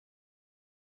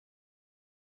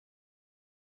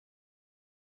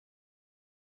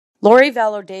Lori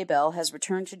Vallow Daybell has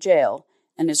returned to jail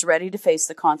and is ready to face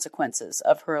the consequences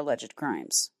of her alleged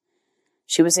crimes.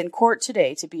 She was in court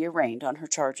today to be arraigned on her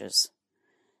charges.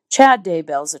 Chad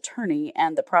Daybell's attorney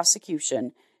and the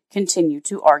prosecution continue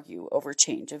to argue over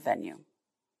change of venue.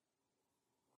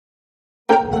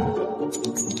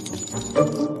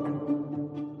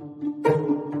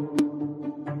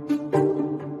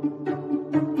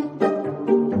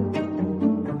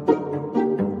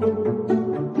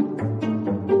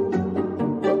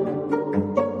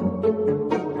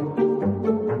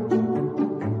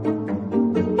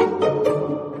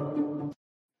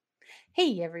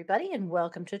 Hey everybody, and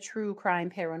welcome to True Crime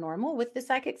Paranormal with the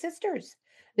Psychic Sisters.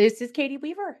 This is Katie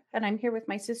Weaver, and I'm here with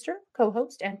my sister,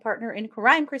 co-host, and partner in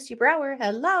crime, Christy Brower.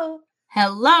 Hello.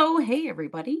 Hello. Hey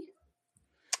everybody.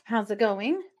 How's it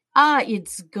going?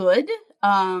 It's good.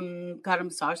 Got a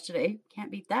massage today.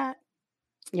 Can't beat that.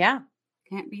 Yeah.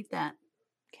 Can't beat that.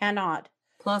 Cannot.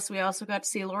 Plus, we also got to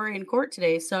see Lori in court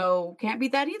today, so can't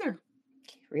beat that either.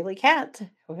 Really can't.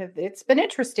 It's been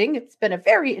interesting. It's been a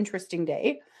very interesting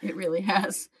day. It really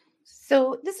has.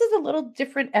 So this is a little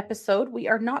different episode. We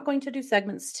are not going to do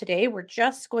segments today. We're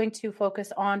just going to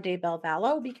focus on Daybell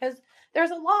Vallow because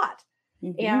there's a lot.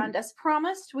 Mm-hmm. And as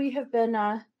promised, we have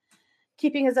been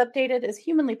keeping as updated as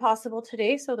humanly possible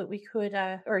today so that we could,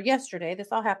 or yesterday, this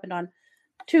all happened on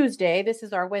Tuesday. This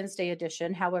is our Wednesday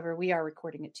edition. However, we are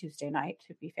recording it Tuesday night,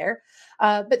 to be fair.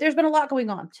 But there's been a lot going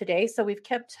on today. So we've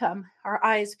kept our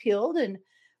eyes peeled, and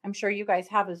I'm sure you guys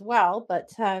have as well.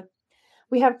 But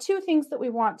we have two things that we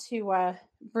want to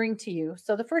bring to you.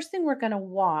 So the first thing we're going to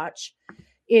watch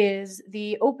is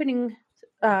the opening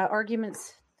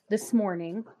arguments this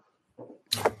morning.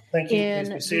 Thank you. In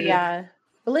the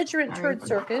belligerent turd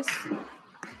circus.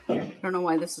 I don't know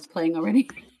why this is playing already.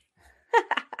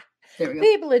 There we go.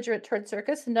 The belligerent turd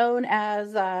circus, known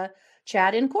as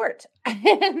Chad in court.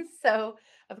 And so,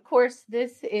 of course,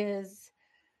 this is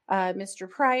Mr.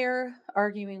 Pryor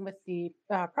arguing with the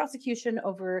prosecution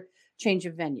over change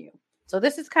of venue. So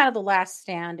this is kind of the last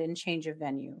stand in change of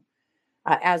venue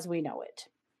as we know it.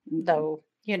 Mm-hmm. Though,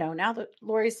 now that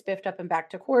Lori's spiffed up and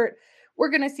back to court, we're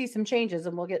going to see some changes,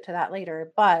 and we'll get to that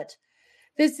later. But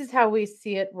this is how we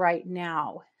see it right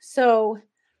now. So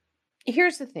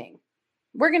here's the thing.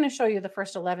 We're going to show you the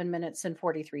first 11 minutes and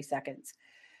 43 seconds.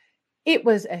 It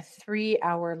was a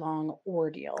 3-hour-long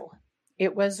ordeal.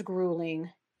 It was grueling.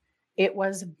 It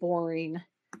was boring.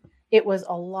 It was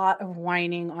a lot of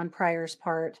whining on Pryor's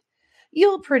part.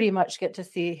 You'll pretty much get to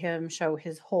see him show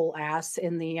his whole ass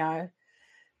in the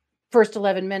first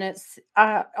 11 minutes.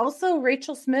 Also,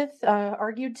 Rachel Smith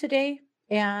argued today,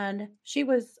 and she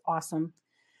was awesome.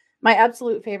 My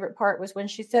absolute favorite part was when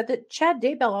she said that Chad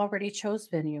Daybell already chose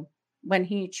venue when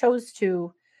he chose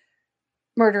to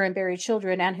murder and bury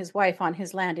children and his wife on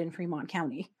his land in Fremont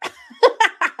County.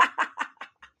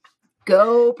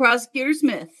 Go, Prosecutor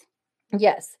Smith.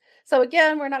 Yes. So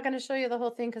again, we're not going to show you the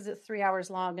whole thing because it's 3 hours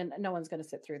long and no one's going to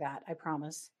sit through that, I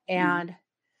promise. And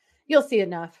you'll see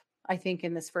enough, I think,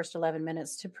 in this first 11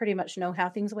 minutes to pretty much know how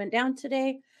things went down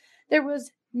today. There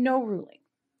was no ruling.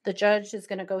 The judge is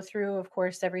going to go through, of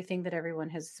course, everything that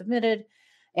everyone has submitted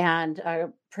and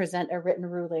present a written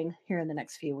ruling here in the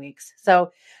next few weeks.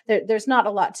 So there's not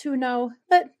a lot to know,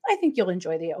 but I think you'll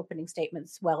enjoy the opening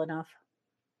statements well enough.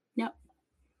 Yep.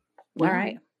 Well, all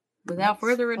right. Without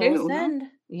further ado.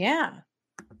 Yeah.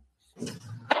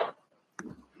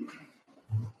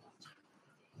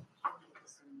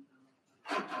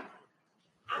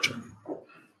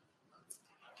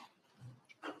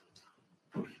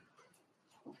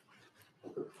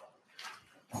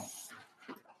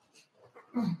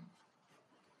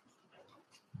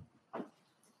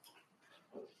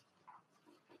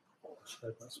 Should I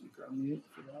put my speaker on mute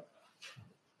for that?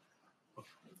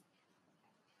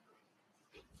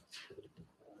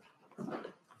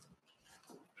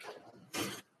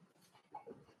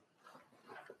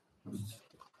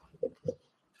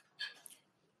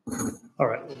 All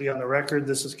right, we'll be on the record.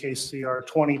 This is case CR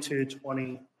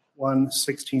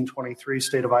 22-21-1623,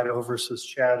 State of Idaho versus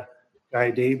Chad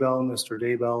Guy Daybell. Mr.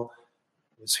 Daybell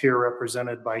is here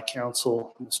represented by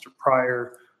counsel Mr.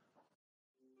 Pryor.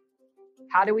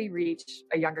 How do we reach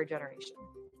a younger generation?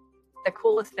 The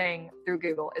coolest thing through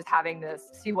Google is having this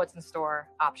see what's in store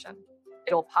option.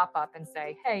 It'll pop up and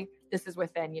say, hey, this is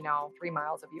within, 3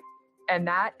 miles of you. And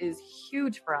that is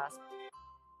huge for us.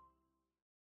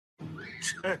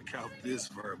 Check out this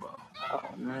Verbo. Oh,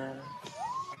 man.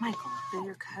 Michael, they're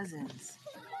your cousins.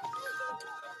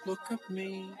 Look at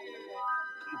me.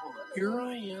 Here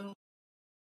I am.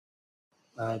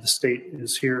 The state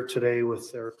is here today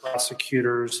with their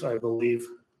prosecutors, I believe.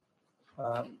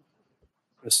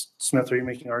 Ms. Smith, are you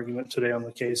making argument today on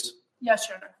the case? Yes,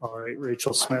 Your Honor. All right,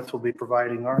 Rachel Smith will be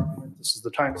providing argument. This is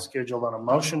the time scheduled on a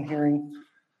motion hearing.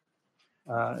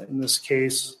 In this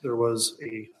case, there was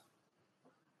a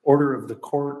order of the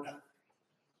court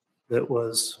that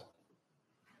was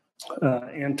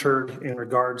entered in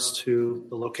regards to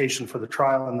the location for the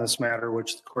trial in this matter,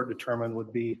 which the court determined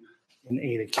would be in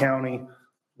Ada County.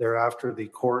 Thereafter, the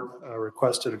court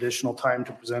requested additional time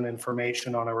to present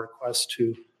information on a request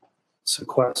to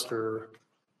sequester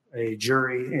a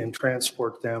jury and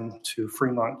transport them to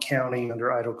Fremont County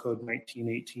under Idaho Code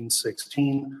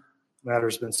 1918-16. The matter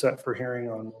has been set for hearing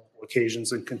on multiple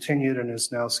occasions and continued and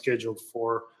is now scheduled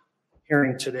for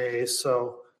hearing today.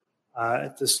 So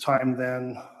at this time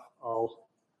then, I'll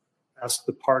ask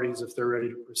the parties if they're ready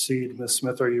to proceed. Ms.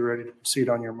 Smith, are you ready to proceed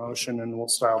on your motion? And we'll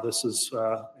style this as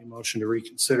a motion to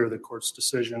reconsider the court's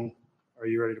decision. Are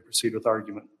you ready to proceed with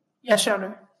argument? Yes, Your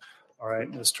Honor. All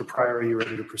right, Mr. Pryor, are you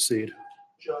ready to proceed?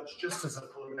 Judge, just as a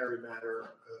preliminary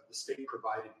matter, the state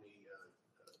provided me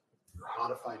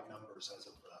modified numbers as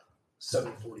of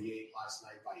 7:48 last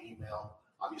night by email.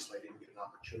 Obviously, I didn't get an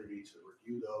opportunity to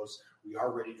review those. We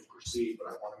are ready to proceed, but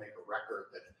I want to make a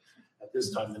record that at this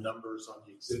time, the numbers on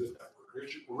the exhibit that were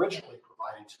originally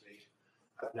provided to me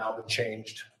have now been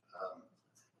changed,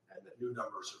 and the new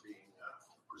numbers are being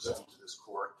presented to this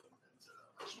court. And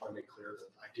I just want to make clear that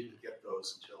I didn't get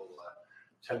those until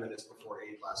 10 minutes before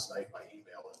 8 last night by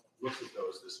email and looked at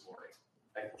those this morning.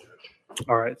 Thank you, Judge.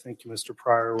 All right, thank you, Mr.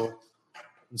 Pryor. We'll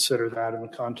consider that in the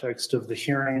context of the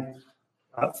hearing.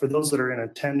 For those that are in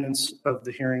attendance of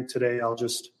the hearing today, I'll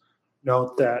just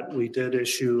note that we did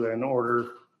issue an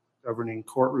order governing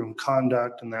courtroom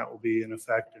conduct, and that will be in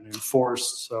effect and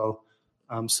enforced. So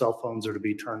cell phones are to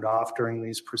be turned off during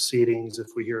these proceedings. If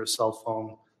we hear a cell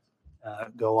phone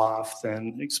go off,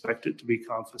 then expect it to be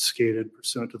confiscated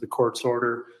pursuant to the court's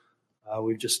order.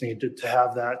 We just needed to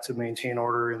have that to maintain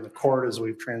order in the court as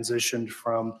we've transitioned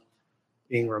from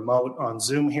being remote on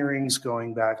Zoom hearings,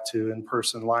 going back to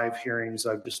in-person live hearings.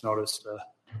 I've just noticed a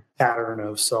pattern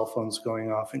of cell phones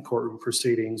going off in courtroom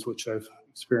proceedings, which I've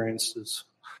experienced as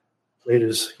late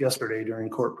as yesterday during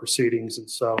court proceedings. And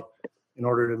so in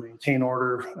order to maintain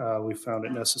order, we found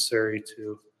it necessary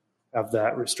to have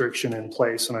that restriction in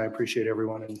place, and I appreciate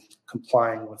everyone in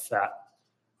complying with that.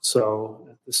 So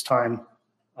at this time,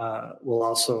 we'll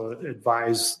also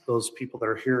advise those people that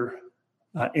are here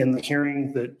in the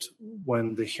hearing that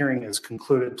when the hearing is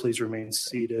concluded, please remain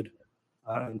seated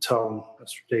until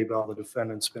Mr. Daybell, the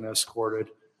defendant's been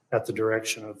escorted at the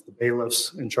direction of the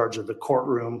bailiffs in charge of the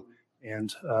courtroom,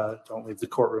 and don't leave the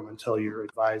courtroom until you're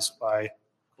advised by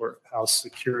courthouse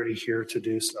security here to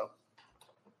do so.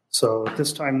 So at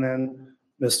this time then,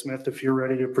 Ms. Smith, if you're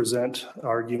ready to present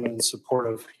argument in support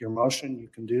of your motion, you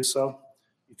can do so.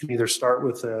 You can either start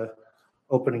with an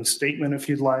opening statement if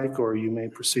you'd like, or you may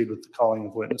proceed with the calling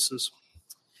of witnesses.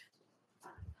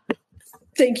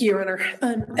 Thank you, Your Honor.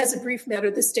 As a brief matter,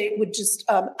 the state would just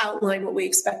outline what we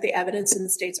expect the evidence in the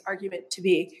state's argument to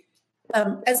be.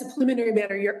 As a preliminary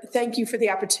matter, thank you for the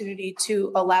opportunity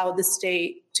to allow the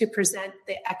state to present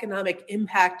the economic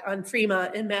impact on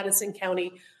Fremont and Madison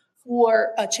County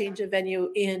for a change of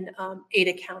venue in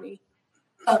Ada County.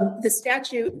 The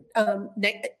statute under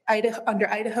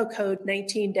Idaho Code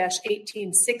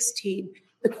 19-1816,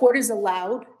 the court is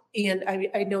allowed, and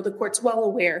I know the court's well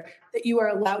aware, that you are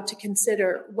allowed to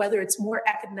consider whether it's more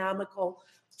economical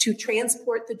to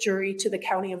transport the jury to the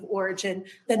county of origin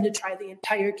than to try the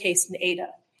entire case in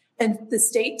Ada. And the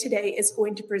state today is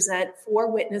going to present 4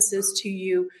 witnesses to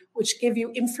you, which give you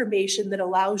information that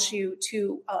allows you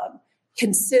to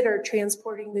consider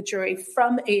transporting the jury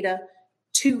from Ada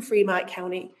to Fremont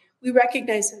County. We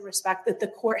recognize and respect that the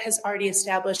court has already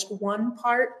established one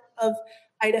part of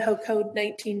Idaho Code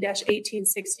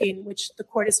 19-1816, which the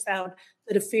court has found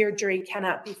that a fair jury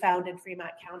cannot be found in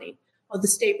Fremont County. While the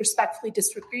state respectfully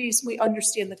disagrees, we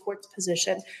understand the court's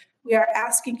position. We are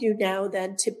asking you now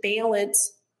then to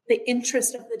balance the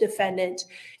interest of the defendant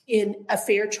in a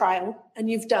fair trial, and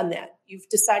you've done that. You've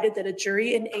decided that a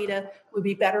jury in Ada would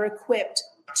be better equipped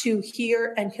to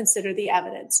hear and consider the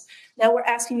evidence. Now we're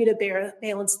asking you to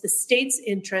balance the state's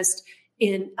interest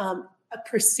in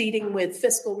proceeding with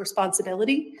fiscal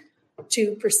responsibility,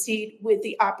 to proceed with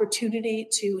the opportunity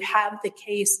to have the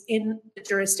case in the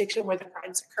jurisdiction where the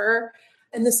crimes occur.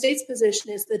 And the state's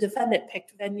position is the defendant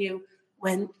picked venue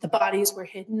when the bodies were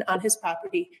hidden on his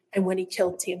property and when he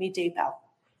killed Tammy Daybell.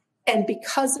 And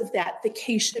because of that, the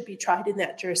case should be tried in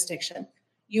that jurisdiction.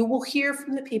 You will hear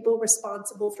from the people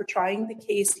responsible for trying the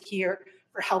case here,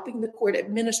 for helping the court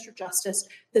administer justice,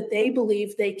 that they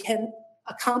believe they can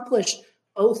accomplish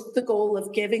both the goal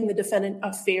of giving the defendant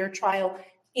a fair trial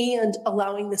and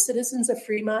allowing the citizens of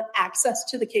Fremont access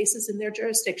to the cases in their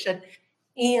jurisdiction,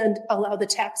 and allow the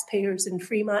taxpayers in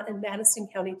Fremont and Madison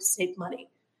County to save money.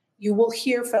 You will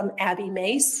hear from Abby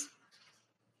Mace,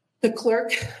 the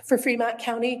clerk for Fremont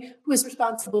County, who is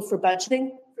responsible for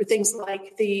budgeting for things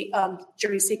like the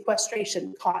jury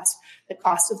sequestration cost, the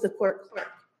cost of the court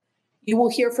clerk. You will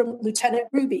hear from Lieutenant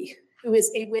Ruby, who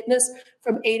is a witness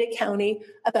from Ada County,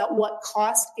 about what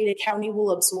cost Ada County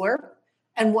will absorb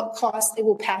and what costs they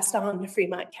will pass on to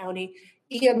Fremont County,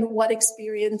 and what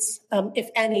experience, if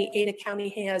any, Ada County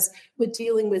has with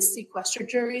dealing with sequestered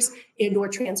juries and or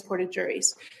transported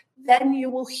juries. Then you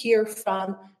will hear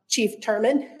from Chief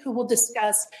Turman, who will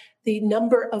discuss the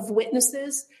number of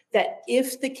witnesses that,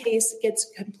 if the case gets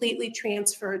completely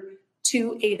transferred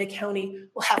to Ada County,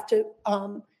 will have to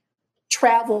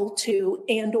travel to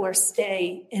and or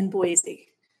stay in Boise.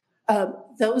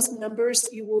 Those numbers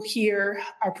you will hear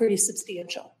are pretty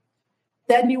substantial.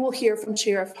 Then you will hear from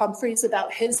Sheriff Humphreys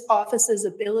about his office's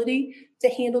ability to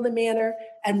handle the matter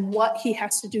and what he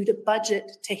has to do to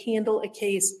budget to handle a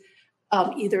case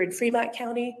either in Fremont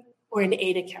County or in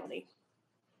Ada County.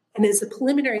 And as a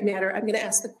preliminary matter, I'm going to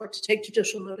ask the court to take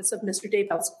judicial notice of Mr.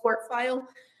 Daybell's court file.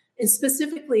 And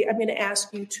specifically, I'm going to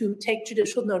ask you to take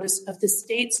judicial notice of the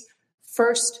state's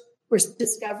first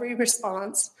discovery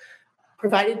response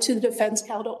provided to the defense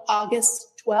counsel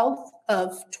August 12th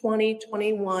of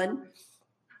 2021.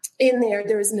 In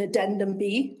there is an addendum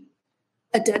B.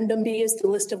 Addendum B is the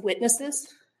list of witnesses.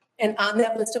 And on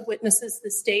that list of witnesses, the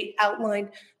state outlined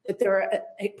that there are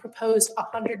a proposed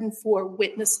 104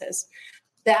 witnesses.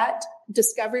 That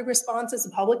discovery response is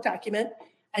a public document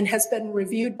and has been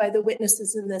reviewed by the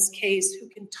witnesses in this case, who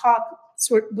can talk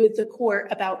with the court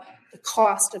about the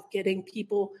cost of getting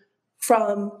people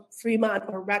from Fremont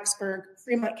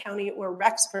County or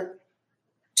Rexburg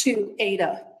to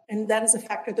Ada. And that is a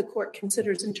factor the court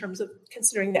considers in terms of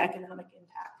considering the economic impact.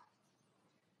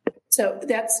 So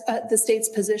that's the state's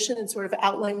position and sort of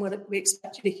outline what we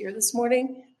expect you to hear this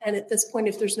morning. And at this point,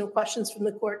 if there's no questions from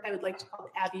the court, I would like to call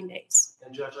Abby Mace.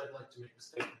 And Judge, I'd like to make a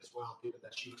statement as well, given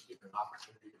that she was given an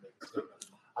opportunity to make a statement.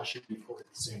 I should be afforded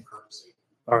the same courtesy.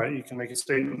 All right, you can make a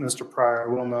statement, Mr. Pryor.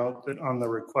 I will note that on the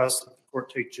request that the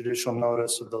court take judicial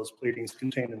notice of those pleadings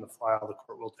contained in the file, the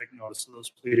court will take notice of those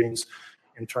pleadings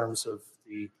in terms of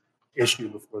the issue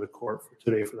before the court for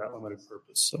today for that limited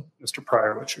purpose. So, Mr.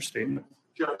 Pryor, what's your statement?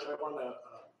 Judge, I want to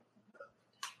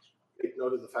take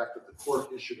note of the fact that the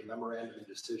court issued a memorandum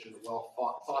decision, a well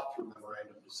thought through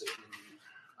memorandum decision.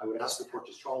 I would ask the court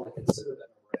to strongly consider that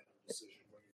memorandum decision.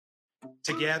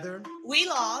 Together, we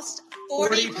lost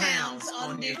 40 pounds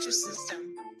on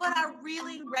Nutrisystem. But I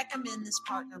really recommend this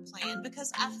partner plan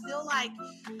because I feel like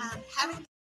having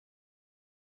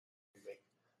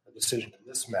a decision in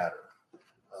this matter.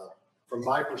 From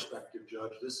my perspective,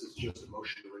 Judge, this is just a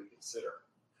motion to reconsider.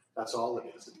 That's all it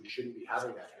is, and we shouldn't be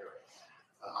having that hearing.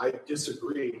 I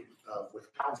disagree with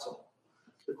counsel.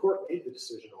 The court made the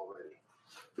decision already.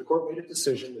 The court made a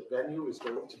decision that venue is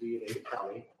going to be in Ada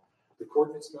County. The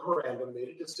court in its memorandum made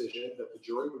a decision that the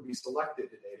jury would be selected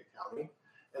in Ada County,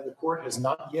 and the court has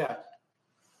not yet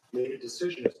made a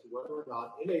decision as to whether or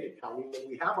not in Ada County, when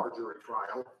we have our jury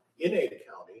trial in Ada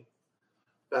County,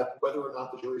 that whether or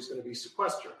not the jury is going to be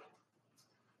sequestered.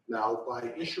 Now,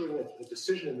 by issuing a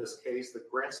decision in this case that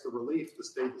grants the relief the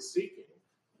state is seeking,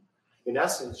 in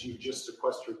essence, you've just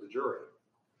sequestered the jury.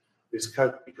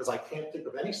 Because I can't think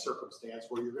of any circumstance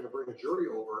where you're going to bring a jury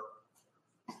over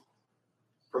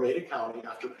from Ada County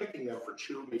after picking them for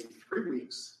 2, maybe 3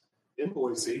 weeks in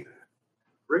Boise,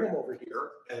 bring them over here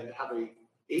and have a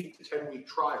 8 to 10 week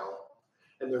trial,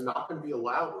 and they're not going to be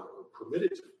allowed or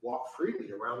permitted to walk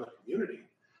freely around the community.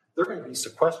 They're going to be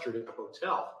sequestered in a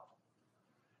hotel.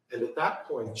 And at that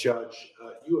point, Judge,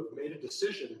 you have made a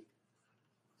decision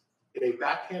in a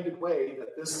backhanded way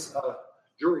that this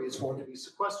jury is going to be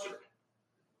sequestered.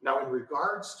 Now, in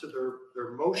regards to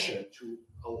their motion to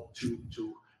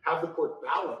have the court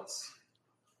balance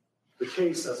the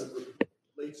case as it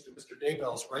relates to Mr.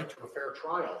 Daybell's right to a fair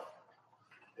trial,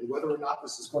 and whether or not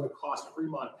this is going to cost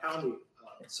Fremont County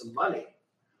some money,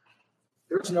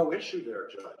 there's no issue there,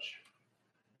 Judge,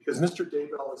 because Mr.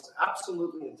 Daybell is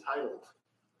absolutely entitled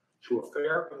to a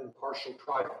fair and impartial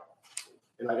trial.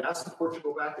 And I'd ask the court to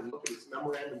go back and look at its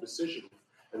memorandum decision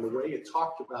and the way it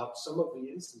talked about some of the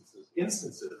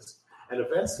instances and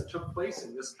events that took place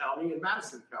in this county and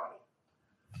Madison County.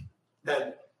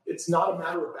 And it's not a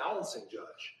matter of balancing,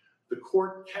 Judge. The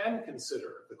court can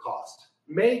consider the cost,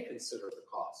 may consider the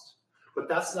cost, but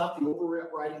that's not the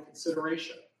overriding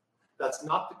consideration. That's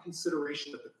not the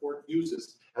consideration that the court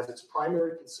uses as its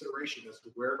primary consideration as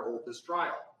to where to hold this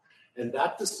trial. And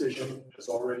that decision has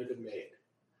already been made.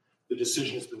 The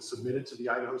decision has been submitted to the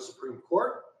Idaho Supreme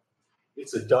Court.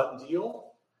 It's a done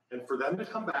deal. And for them to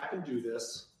come back and do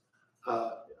this,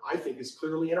 I think is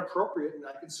clearly inappropriate, and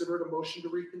I consider it a motion to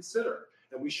reconsider.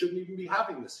 And we shouldn't even be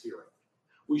having this hearing.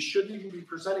 We shouldn't even be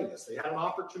presenting this. They had an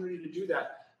opportunity to do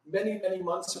that many, many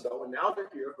months ago, and now they're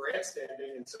here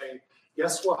grandstanding and saying,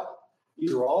 guess what?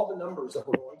 These are all the numbers that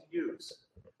we're going to use.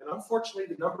 And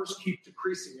unfortunately, the numbers keep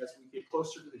decreasing as we get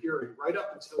closer to the hearing, right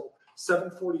up until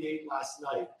 7:48 last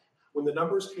night, when the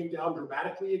numbers came down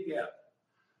dramatically again.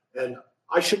 And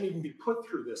I shouldn't even be put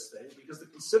through this thing because the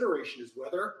consideration is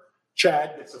whether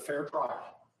Chad gets a fair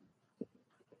trial.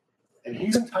 And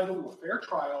he's entitled to a fair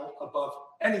trial above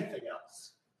anything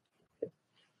else.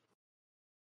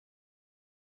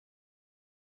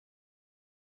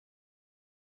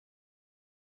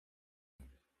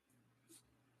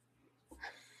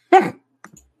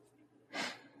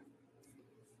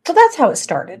 So that's how it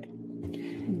started.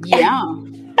 Yeah.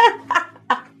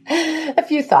 A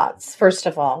few thoughts. First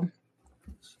of all,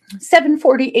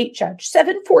 7:48, Judge.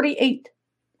 7:48.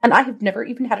 And I have never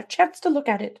even had a chance to look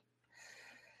at it.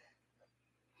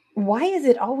 Why is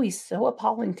it always so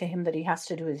appalling to him that he has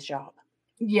to do his job?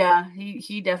 Yeah,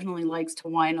 he definitely likes to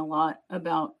whine a lot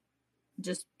about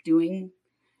just doing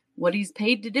what he's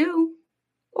paid to do.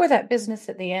 Or that business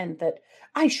at the end that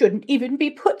I shouldn't even be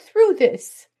put through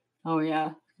this. Oh,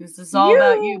 yeah. This is all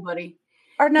about you, buddy.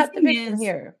 Are not the thing victim is,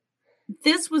 here.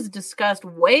 This was discussed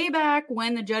way back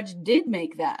when the judge did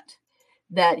make that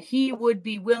he would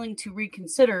be willing to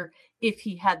reconsider if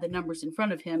he had the numbers in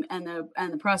front of him, and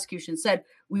the prosecution said,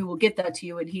 we will get that to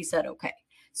you, and he said, okay.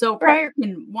 So Pryor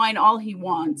can whine all he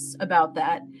wants about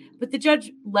that, but the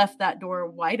judge left that door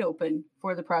wide open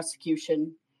for the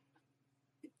prosecution.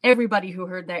 Everybody who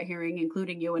heard that hearing,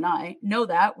 including you and I, know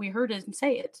that. We heard him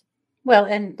say it. Well,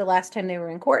 and the last time they were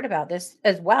in court about this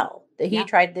as well, that he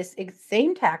tried this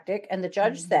same tactic, and the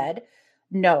judge said,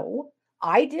 no,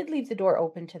 I did leave the door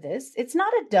open to this. It's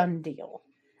not a done deal.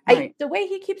 Right. The way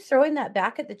he keeps throwing that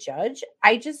back at the judge,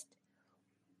 I just...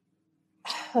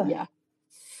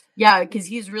 Yeah, because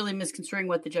he's really misconstruing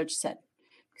what the judge said.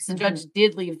 Because the judge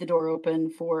did leave the door open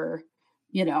for,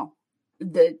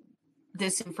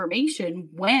 this information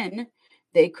when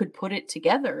they could put it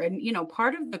together. And,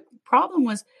 part of the problem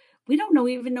was we don't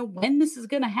even know when this is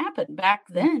going to happen. Back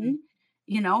then,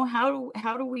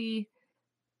 how do we...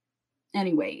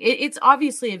 Anyway, it's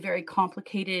obviously a very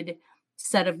complicated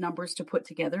set of numbers to put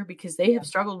together because they have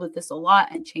struggled with this a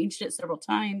lot and changed it several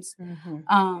times.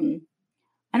 I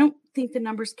don't think the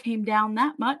numbers came down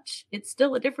that much. It's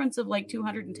still a difference of like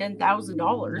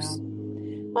 $210,000.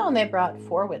 Well, and they brought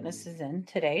 4 witnesses in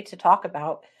today to talk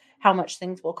about how much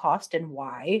things will cost and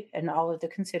why, and all of the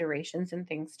considerations and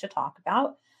things to talk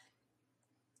about.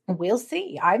 We'll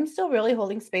see. I'm still really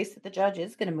holding space that the judge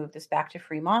is going to move this back to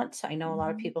Fremont. I know a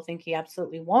lot of people think he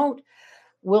absolutely won't.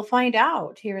 We'll find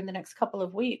out here in the next couple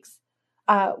of weeks.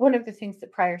 One of the things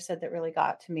that Pryor said that really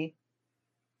got to me,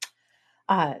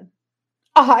 I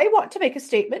want to make a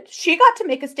statement. She got to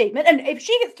make a statement. And if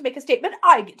she gets to make a statement,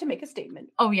 I get to make a statement.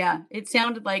 Oh, yeah. It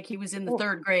sounded like he was in the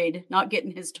 3rd grade, not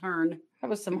getting his turn. That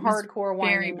was some hardcore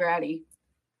whining. Very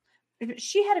bratty.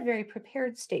 She had a very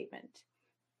prepared statement.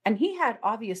 And he had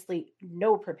obviously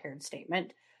no prepared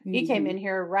statement. He came in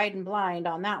here riding blind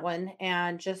on that one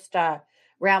and just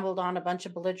rambled on a bunch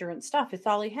of belligerent stuff. It's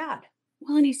all he had.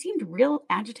 Well, and he seemed real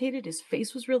agitated. His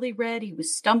face was really red. He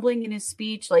was stumbling in his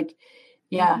speech.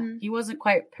 He wasn't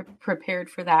quite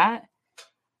prepared for that.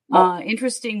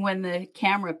 Interesting when the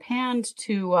camera panned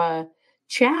to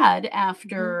Chad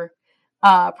after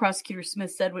Prosecutor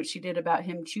Smith said what she did about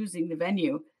him choosing the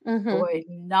venue. Boy,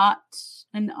 not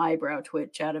an eyebrow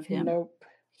twitch out of him. Nope.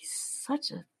 He's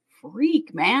such a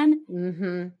freak, man.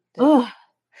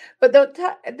 But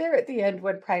there at the end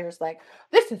when Pryor's like,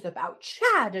 this is about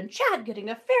Chad and Chad getting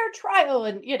a fair trial.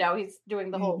 And, he's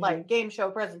doing the whole game show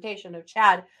presentation of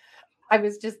Chad. I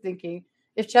was just thinking,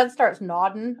 if Chad starts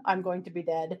nodding, I'm going to be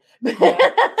dead.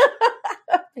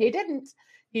 He didn't.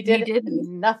 He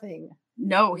didn't. Nothing.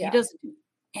 No, he doesn't do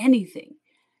anything.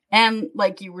 And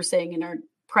like you were saying in our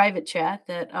private chat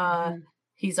that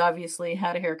he's obviously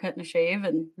had a haircut and a shave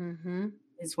and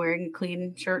is wearing a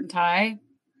clean shirt and tie.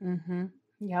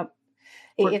 Yep.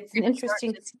 It's an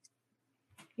interesting...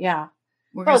 Yeah.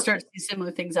 We're going to start to see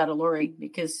similar things out of Lori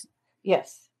because...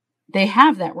 Yes. They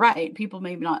have that right. People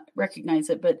may not recognize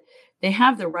it, but they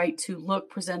have the right to look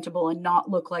presentable and not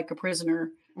look like a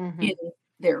prisoner in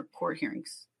their court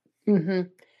hearings.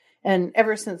 And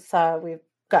ever since we've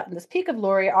gotten this peek of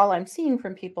Lori, all I'm seeing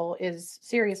from people is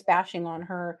serious bashing on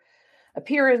her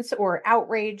appearance, or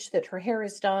outrage that her hair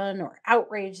is done, or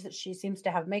outrage that she seems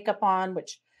to have makeup on,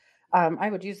 which I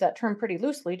would use that term pretty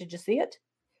loosely. Did you see it?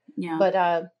 Yeah.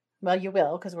 But well, you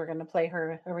will, because we're going to play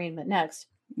her arraignment next.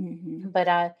 Mm-hmm.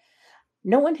 But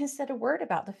no one has said a word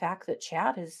about the fact that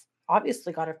Chad has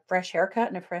obviously got a fresh haircut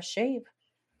and a fresh shave.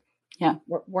 Yeah.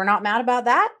 We're not mad about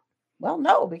that? Well,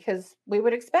 no, because we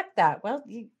would expect that. Well,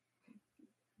 you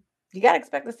got to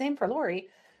expect the same for Lori.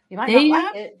 You might not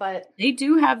like it, but they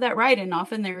do have that right, and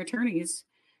often their attorneys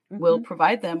will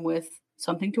provide them with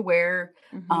something to wear.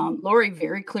 Lori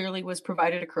very clearly was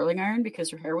provided a curling iron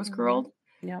because her hair was curled.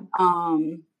 Yeah.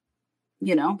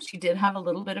 You know, she did have a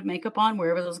little bit of makeup on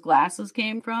wherever those glasses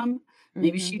came from.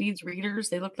 Maybe she needs readers.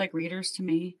 They look like readers to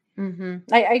me.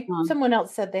 Someone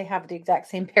else said they have the exact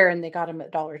same pair and they got them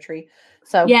at Dollar Tree.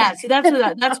 So yeah, see,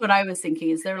 that's what I was thinking.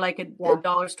 Is they're like a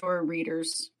dollar store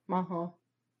readers. Well,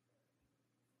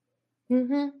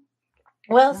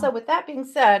 so with that being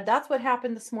said, that's what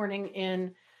happened this morning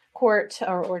in court,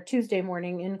 or Tuesday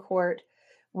morning in court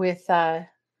with the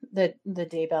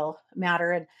Daybell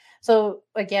matter. And so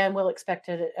again, we'll expect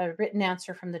a written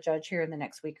answer from the judge here in the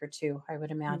next week or two, I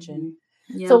would imagine.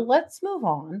 Yeah. So let's move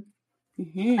on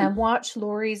and watch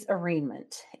Lori's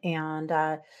arraignment.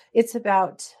 And it's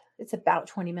about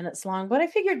 20 minutes long, but I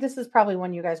figured this is probably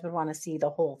one you guys would want to see the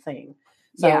whole thing.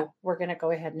 So we're going to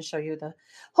go ahead and show you the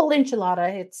whole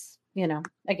enchilada. It's, you know,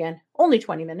 again, only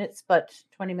 20 minutes, but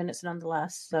 20 minutes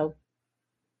nonetheless. So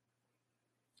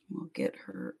we'll get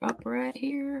her up right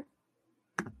here.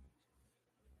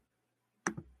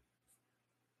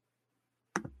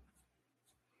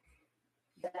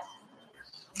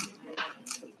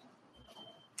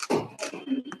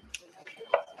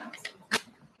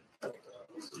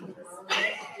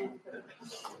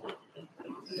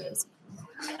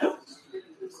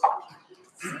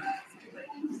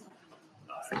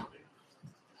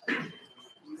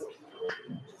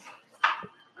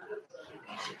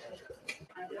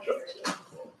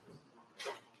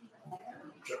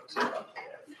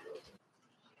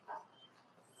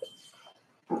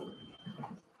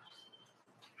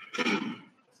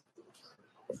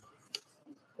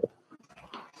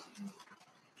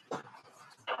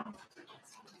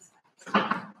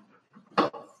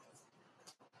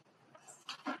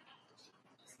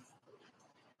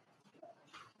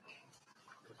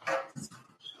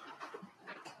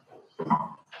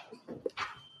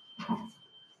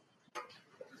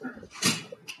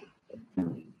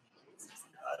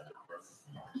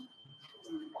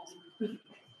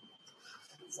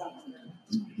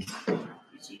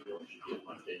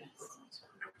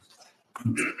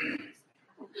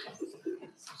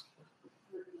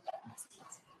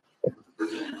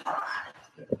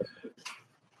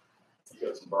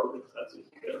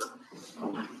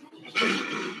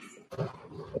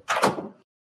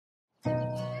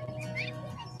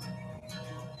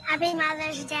 Happy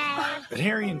Mother's Day. At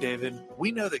Harry and David,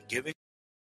 we know that giving.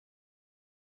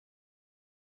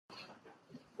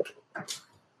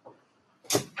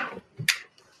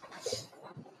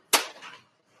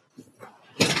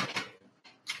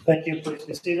 Thank you. Please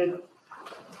be seated.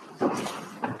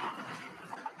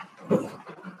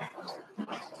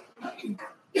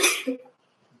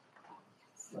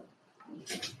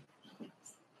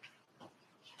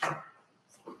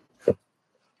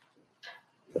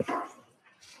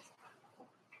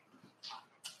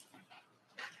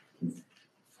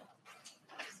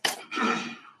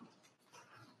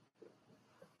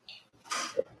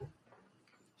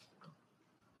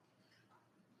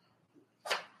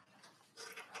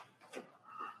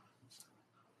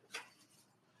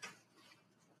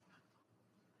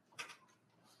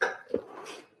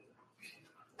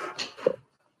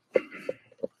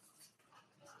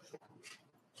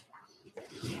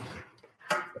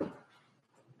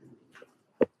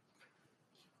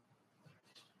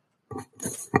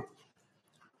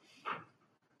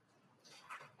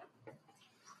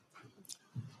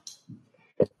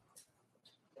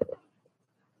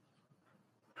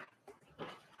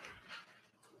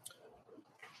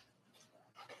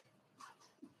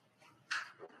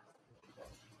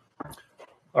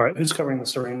 All right, who's covering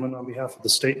this arraignment on behalf of the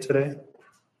state today?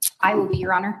 I will be,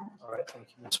 Your Honor. All right, thank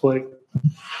you, Ms. Blake.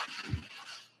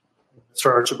 Mr.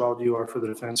 Archibald, you are for the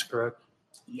defense, correct?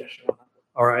 Yes, Your Honor.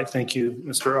 All right, thank you,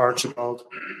 Mr. Archibald.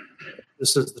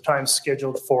 This is the time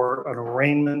scheduled for an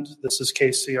arraignment. This is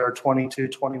KCR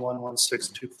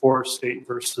 22-21-1624, State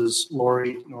versus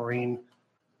Lori Noreen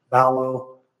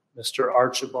Vallow. Mr.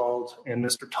 Archibald and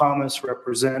Mr. Thomas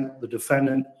represent the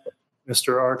defendant.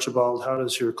 Mr. Archibald, how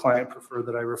does your client prefer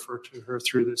that I refer to her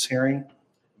through this hearing?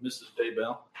 Mrs.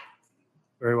 Daybell.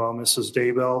 Very well, Mrs.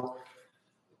 Daybell.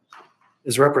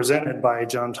 is represented by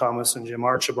John Thomas and Jim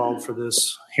Archibald for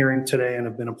this hearing today and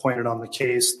have been appointed on the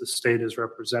case. The state is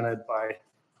represented by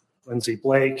Lindsay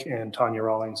Blake and Tanya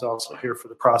Rawlings, also here for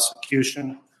the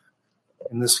prosecution.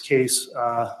 In this case,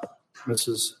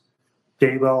 Mrs.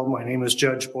 Daybell, my name is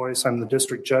Judge Boyce. I'm the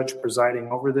district judge presiding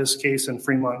over this case in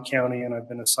Fremont County, and I've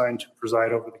been assigned to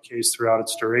preside over the case throughout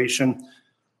its duration.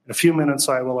 In a few minutes,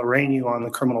 I will arraign you on the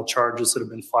criminal charges that have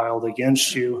been filed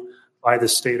against you by the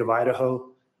state of Idaho.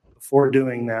 Before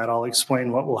doing that, I'll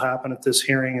explain what will happen at this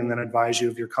hearing and then advise you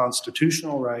of your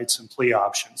constitutional rights and plea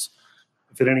options.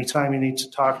 If at any time you need to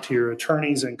talk to your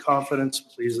attorneys in confidence,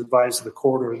 please advise the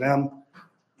court or them.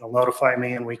 They'll notify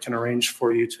me and we can arrange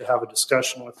for you to have a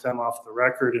discussion with them off the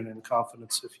record and in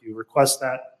confidence if you request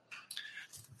that.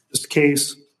 This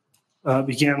case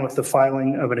began with the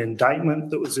filing of an indictment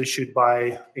that was issued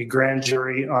by a grand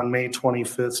jury on May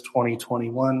 25th,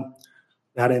 2021.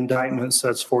 That indictment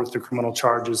sets forth the criminal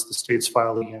charges the state's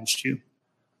filed against you.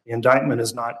 The indictment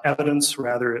is not evidence,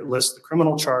 rather it lists the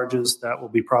criminal charges that will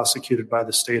be prosecuted by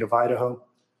the state of Idaho.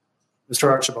 Mr.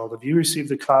 Archibald, have you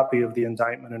received a copy of the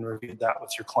indictment and reviewed that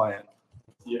with your client?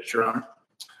 Yes, Your Honor.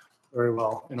 Very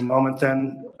well. In a moment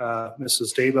then,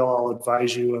 Mrs. Daybell, I'll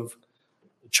advise you of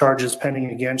the charges pending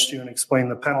against you and explain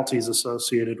the penalties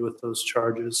associated with those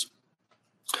charges.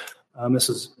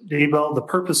 Mrs. Daybell, the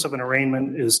purpose of an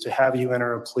arraignment is to have you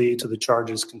enter a plea to the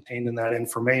charges contained in that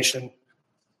information.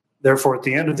 Therefore, at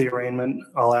the end of the arraignment,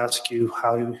 I'll ask you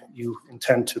how you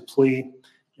intend to plea.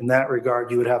 In that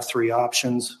regard, you would have three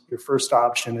options. Your first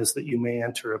option is that you may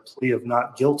enter a plea of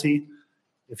not guilty.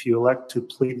 If you elect to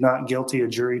plead not guilty, a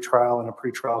jury trial and a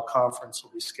pretrial conference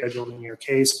will be scheduled in your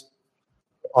case.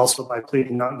 Also, by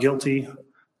pleading not guilty,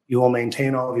 you will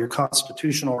maintain all of your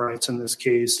constitutional rights in this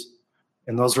case,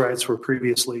 and those rights were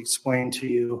previously explained to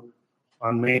you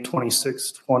on May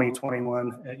 26,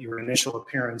 2021 at your initial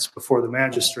appearance before the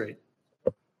magistrate.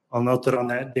 I'll note that on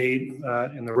that date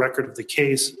in the record of the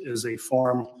case is a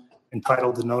form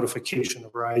entitled the Notification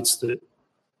of Rights that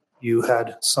you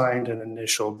had signed and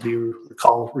initialed. Do you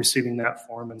recall receiving that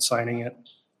form and signing it?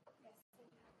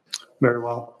 Very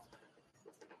well.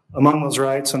 Among those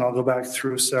rights, and I'll go back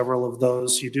through several of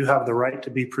those, you do have the right to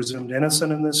be presumed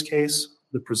innocent in this case.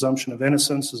 The presumption of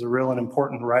innocence is a real and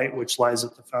important right which lies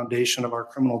at the foundation of our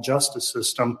criminal justice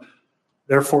system.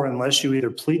 Therefore, unless you either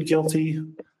plead guilty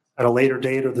at a later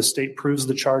date or the state proves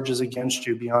the charges against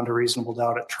you beyond a reasonable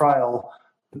doubt at trial,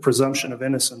 the presumption of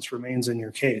innocence remains in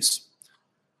your case.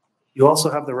 You also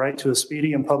have the right to a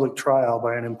speedy and public trial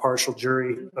by an impartial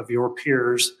jury of your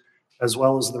peers, as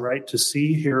well as the right to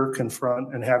see, hear,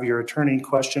 confront, and have your attorney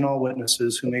question all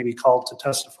witnesses who may be called to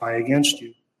testify against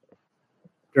you.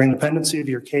 During the pendency of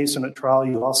your case and at trial,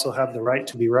 you also have the right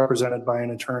to be represented by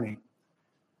an attorney.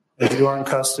 If you are in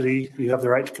custody, you have the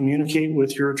right to communicate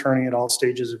with your attorney at all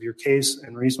stages of your case,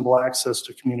 and reasonable access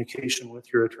to communication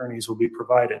with your attorneys will be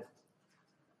provided.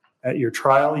 At your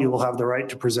trial, you will have the right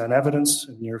to present evidence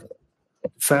in your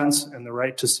defense and the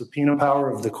right to subpoena power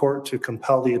of the court to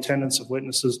compel the attendance of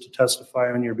witnesses to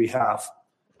testify on your behalf.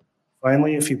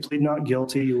 Finally, if you plead not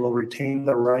guilty, you will retain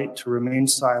the right to remain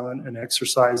silent and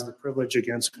exercise the privilege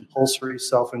against compulsory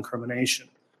self-incrimination.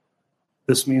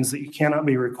 This means that you cannot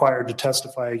be required to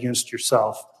testify against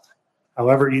yourself.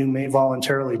 However, you may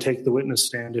voluntarily take the witness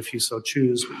stand if you so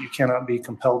choose, but you cannot be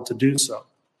compelled to do so.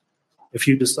 If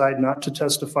you decide not to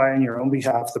testify on your own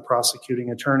behalf, the prosecuting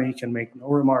attorney can make no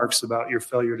remarks about your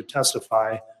failure to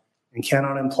testify and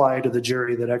cannot imply to the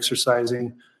jury that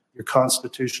exercising your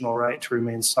constitutional right to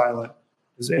remain silent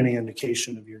is any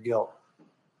indication of your guilt.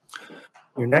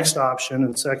 Your next option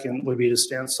and second would be to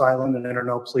stand silent and enter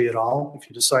no plea at all. If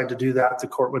you decide to do that, the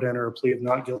court would enter a plea of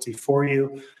not guilty for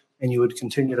you, and you would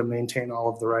continue to maintain all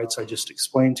of the rights I just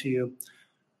explained to you.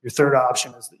 Your third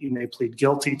option is that you may plead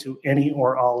guilty to any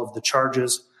or all of the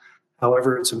charges.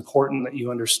 However, it's important that you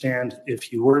understand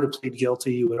if you were to plead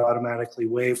guilty, you would automatically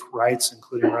waive rights,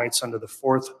 including rights under the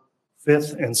 4th,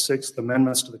 5th, and 6th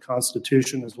Amendments to the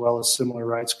Constitution, as well as similar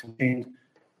rights contained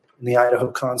in the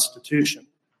Idaho Constitution.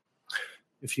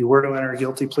 If you were to enter a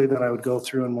guilty plea, then I would go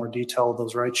through in more detail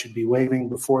those rights you'd be waiving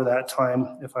before that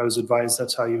time if I was advised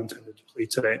that's how you intended to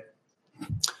plead today.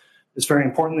 It's very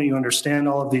important that you understand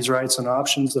all of these rights and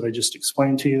options that I just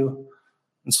explained to you.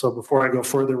 And so before I go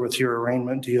further with your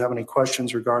arraignment, do you have any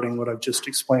questions regarding what I've just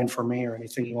explained for me or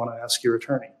anything you want to ask your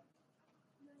attorney?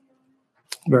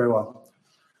 Very well.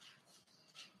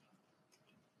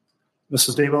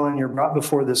 Mrs. Daybell, you're brought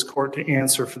before this court to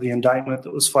answer for the indictment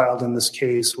that was filed in this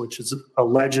case, which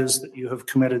alleges that you have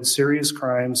committed serious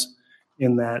crimes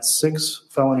in that 6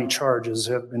 felony charges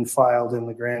have been filed in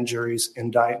the grand jury's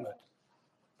indictment.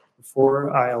 Before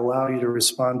I allow you to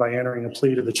respond by entering a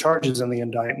plea to the charges in the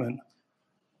indictment,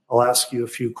 I'll ask you a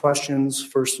few questions.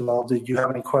 First of all, did you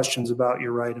have any questions about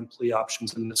your right and plea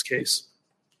options in this case?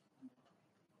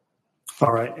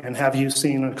 All right, and have you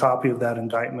seen a copy of that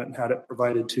indictment and had it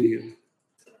provided to you?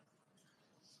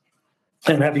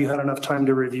 And have you had enough time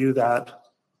to review that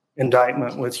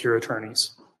indictment with your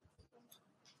attorneys?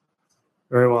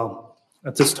 Very well.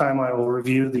 At this time, I will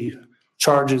review the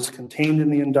charges contained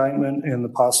in the indictment and the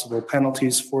possible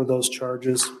penalties for those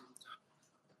charges.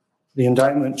 The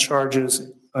indictment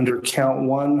charges under count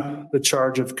 1, the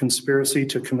charge of conspiracy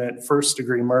to commit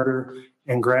first-degree murder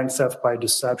and grand theft by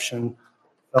deception,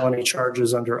 felony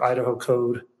charges under Idaho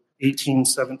Code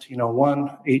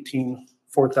 18-1701,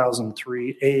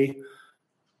 18-4003A,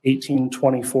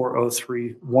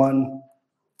 18-2403-1,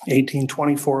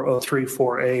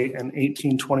 18-2403-4A, and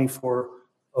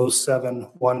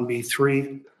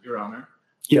 18-2407-1B3. Your Honor.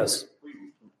 Yes. We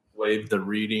waive the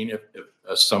reading if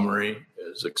a summary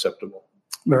is acceptable.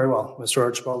 Very well. Mr.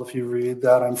 Archibald, if you read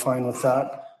that, I'm fine with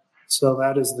that. So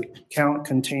that is the count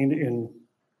contained in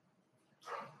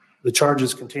the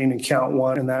charges contained in count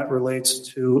 1, and that relates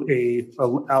to a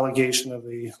allegation of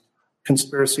a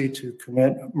conspiracy to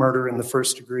commit murder in the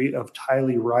first degree of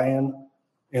Tylee Ryan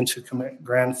and to commit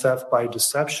grand theft by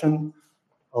deception.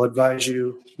 I'll advise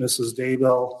you, Mrs.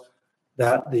 Daybell,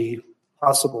 that the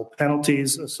possible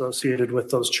penalties associated with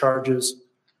those charges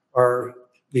are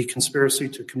the conspiracy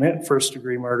to commit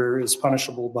first-degree murder is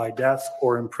punishable by death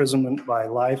or imprisonment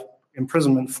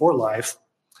for life.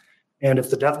 And if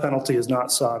the death penalty is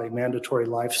not sought, a mandatory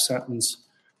life sentence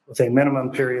with a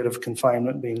minimum period of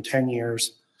confinement being 10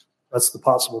 years. That's the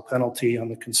possible penalty on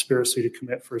the conspiracy to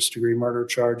commit first-degree murder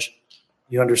charge.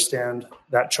 You understand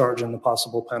that charge and the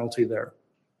possible penalty there?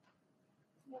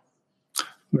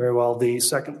 Very well. The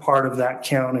second part of that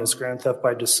count is grand theft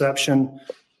by deception.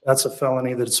 That's a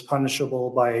felony that's punishable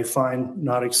by a fine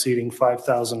not exceeding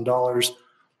 $5,000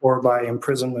 or by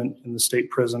imprisonment in the state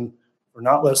prison for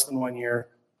not less than 1 year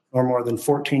or more than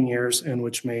 14 years, and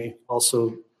which may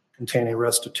also contain a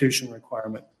restitution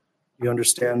requirement. You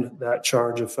understand that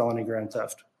charge of felony grand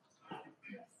theft?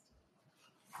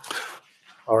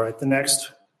 All right, the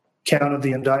next count of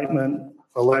the indictment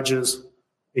alleges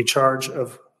a charge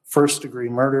of first-degree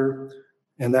murder,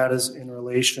 and that is in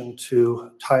relation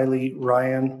to Tylee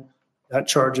Ryan. That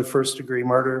charge of first-degree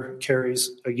murder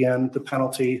carries, again, the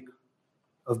penalty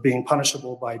of being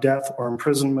punishable by death or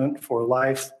imprisonment for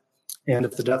life, and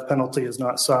if the death penalty is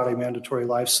not sought, a mandatory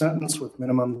life sentence with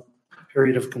minimum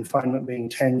period of confinement being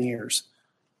 10 years.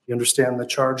 You understand the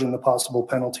charge and the possible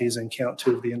penalties in count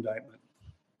 2 of the indictment?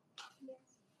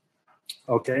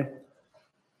 Okay.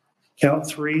 Count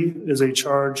 3 is a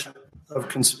charge of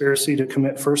conspiracy to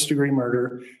commit first-degree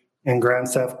murder and grand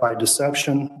theft by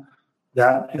deception.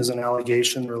 That is an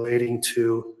allegation relating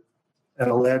to an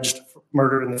alleged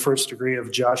murder in the first degree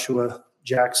of Joshua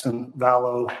Jackson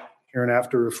Vallow,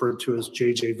 hereinafter referred to as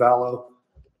J.J. Vallow.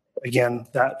 Again,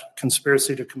 that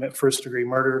conspiracy to commit first-degree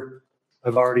murder,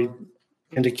 I've already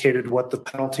indicated what the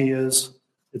penalty is.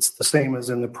 It's the same as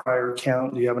in the prior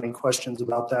count. Do you have any questions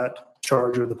about that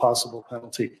charge or the possible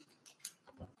penalty?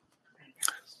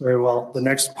 Very well. The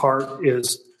next part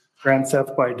is grand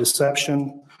theft by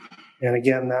deception. And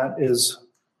again, that is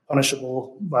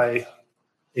punishable by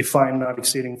a fine not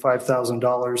exceeding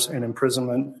 $5,000 and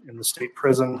imprisonment in the state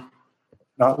prison,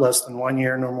 not less than 1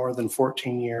 year, no more than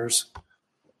 14 years,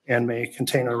 and may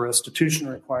contain a restitution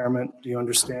requirement. Do you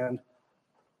understand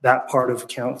that part of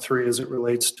count 3 as it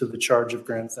relates to the charge of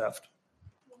grand theft?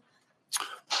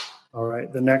 All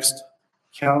right, the next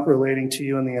count relating to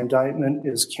you in the indictment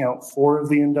is count 4 of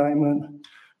the indictment,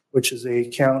 which is a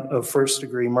count of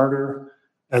first-degree murder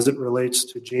as it relates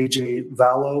to J.J.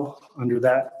 Vallow. Under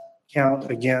that count,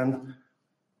 again,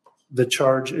 the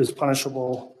charge is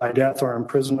punishable by death or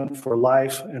imprisonment for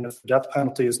life, and if the death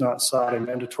penalty is not sought, a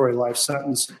mandatory life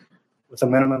sentence with a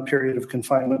minimum period of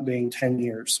confinement being 10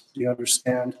 years. Do you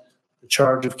understand the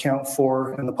charge of count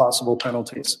 4 and the possible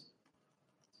penalties?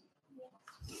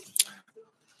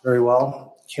 Very well.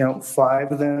 Count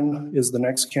 5 then is the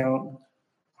next count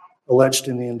alleged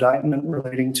in the indictment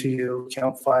relating to you.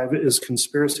 Count 5 is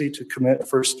conspiracy to commit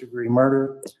first-degree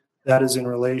murder. That is in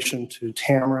relation to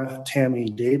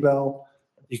Tammy Daybell.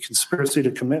 The conspiracy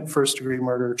to commit first-degree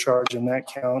murder charge in that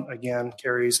count, again,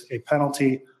 carries a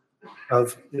penalty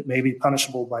of it may be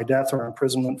punishable by death or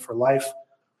imprisonment for life.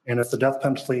 And if the death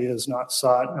penalty is not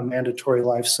sought, a mandatory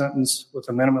life sentence with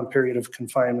a minimum period of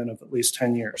confinement of at least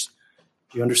 10 years.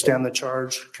 Do you understand the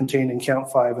charge contained in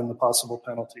count 5 and the possible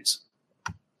penalties?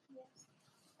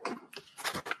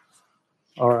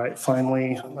 All right,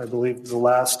 finally, I believe the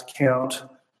last count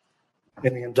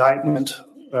in the indictment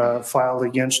filed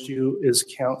against you is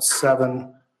count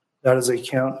 7. That is a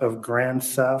count of grand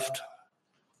theft.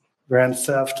 Grand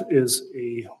theft is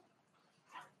a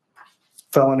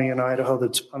felony in Idaho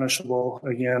that's punishable,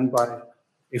 again, by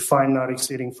a fine not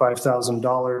exceeding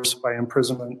 $5,000, by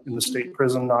imprisonment in the state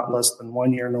prison not less than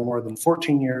 1 year, no more than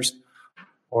 14 years,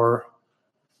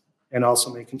 and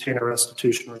also may contain a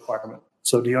restitution requirement.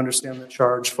 So do you understand the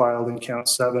charge filed in count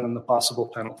 7 and the possible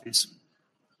penalties?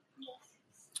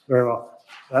 Very well.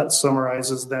 That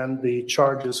summarizes then the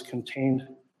charges contained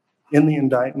in the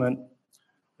indictment.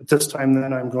 At this time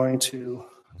then, I'm going to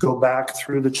go back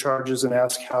through the charges and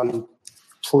ask how you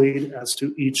plead as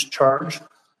to each charge.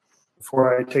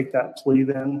 Before I take that plea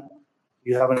then, do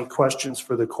you have any questions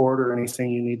for the court or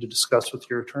anything you need to discuss with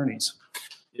your attorneys?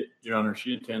 Your Honor,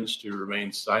 she intends to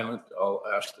remain silent. I'll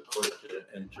ask the court to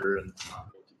enter and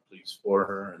not guilty pleas for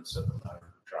her and set the matter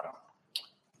for trial.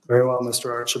 Very well,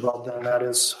 Mr. Archibald, then that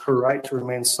is her right to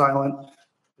remain silent.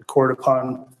 The court,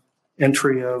 upon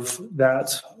entry of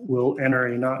that, will enter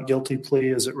a not guilty plea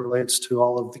as it relates to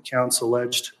all of the counts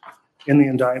alleged in the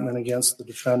indictment against the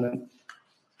defendant.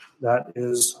 That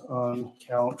is on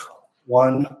count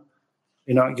 1.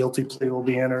 A not guilty plea will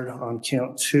be entered on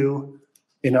count 2.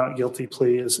 A not guilty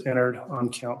plea is entered on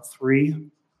count 3.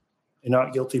 A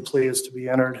not guilty plea is to be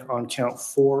entered on count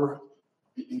 4.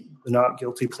 The not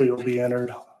guilty plea will be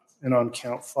entered and on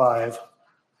count 5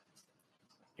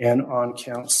 and on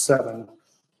count 7.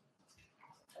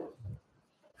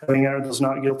 Having entered those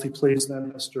not guilty pleas,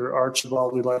 then, Mr.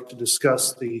 Archibald, we'd like to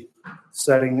discuss the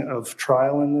setting of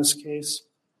trial in this case.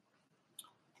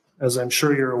 As I'm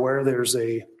sure you're aware, there's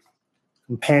a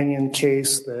companion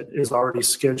case that is already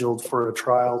scheduled for a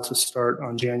trial to start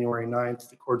on January 9th.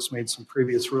 The court's made some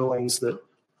previous rulings that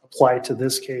apply to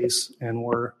this case and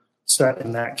were set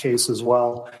in that case as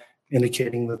well,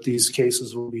 indicating that these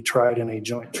cases will be tried in a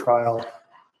joint trial.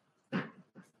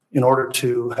 In order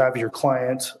to have your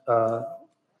client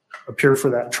appear for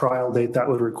that trial date, that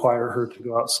would require her to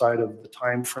go outside of the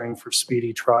time frame for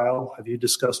speedy trial. Have you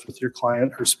discussed with your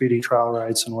client her speedy trial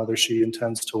rights and whether she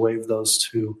intends to waive those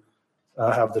to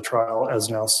have the trial as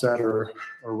now set, or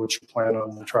what's your plan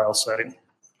on the trial setting?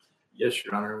 Yes,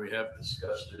 Your Honor, we have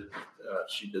discussed it.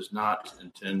 She does not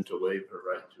intend to waive her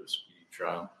right to a speedy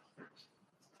trial.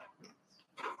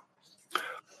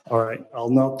 All right. I'll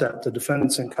note that the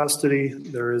defendant's in custody.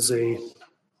 There is a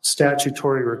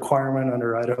statutory requirement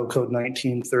under Idaho Code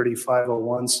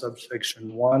 1930-501,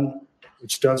 subsection 1,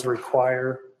 which does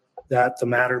require that the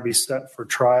matter be set for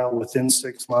trial within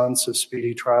 6 months if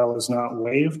speedy trial is not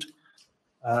waived.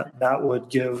 That would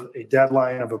give a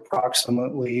deadline of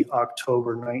approximately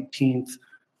October 19th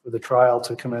for the trial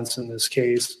to commence in this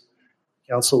case.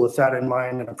 Counsel, with that in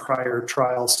mind, in a prior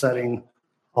trial setting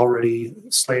already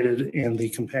slated in the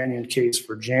companion case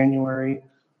for January,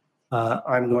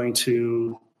 I'm going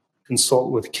to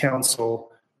consult with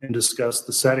counsel and discuss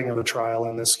the setting of a trial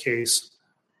in this case,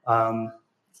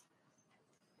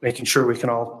 making sure we can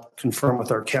all confirm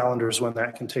with our calendars when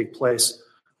that can take place.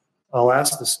 I'll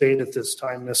ask the state at this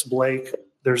time, Ms. Blake,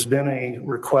 there's been a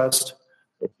request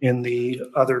in the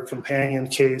other companion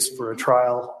case for a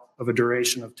trial of a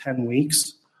duration of 10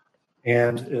 weeks.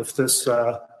 And if this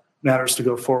matters to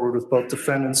go forward with both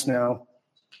defendants now,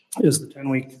 is the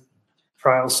 10-week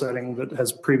trial setting that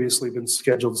has previously been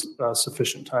scheduled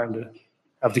sufficient time to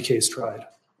have the case tried?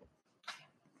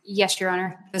 Yes, Your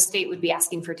Honor. The state would be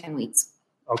asking for 10 weeks.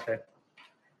 Okay.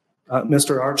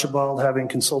 Mr. Archibald, having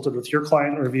consulted with your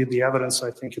client and reviewed the evidence, I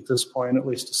think at this point, at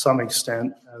least to some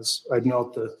extent, as I'd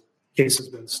note the case has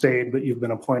been stayed, but you've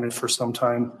been appointed for some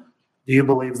time, do you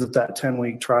believe that that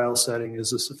 10-week trial setting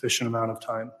is a sufficient amount of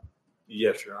time?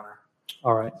 Yes, Your Honor.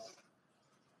 All right.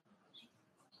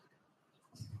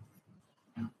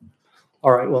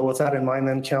 All right. Well, with that in mind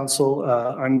then, counsel,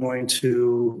 I'm going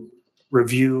to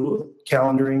review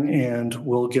calendaring and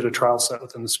we'll get a trial set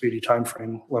within the speedy time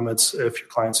frame limits if your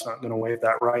client's not going to waive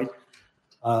that right.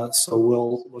 So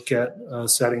we'll look at a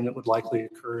setting that would likely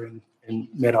occur in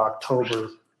mid-October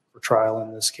for trial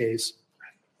in this case.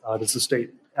 Does the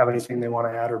state have anything they want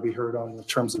to add or be heard on in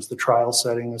terms of the trial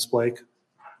setting, Ms. Blake?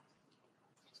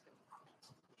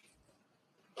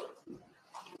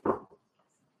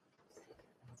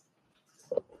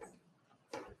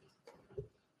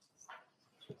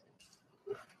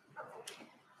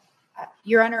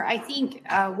 Your Honor, I think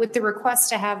with the request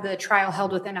to have the trial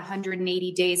held within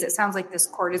 180 days, it sounds like this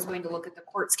court is going to look at the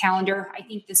court's calendar. I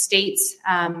think the state's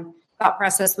thought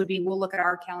process would be we'll look at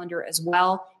our calendar as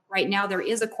well. Right now, there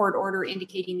is a court order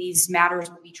indicating these matters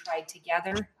will be tried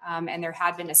together, and there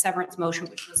had been a severance motion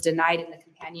which was denied in the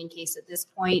companion case at this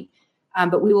point.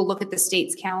 But we will look at the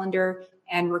state's calendar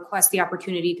and request the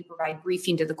opportunity to provide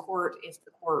briefing to the court if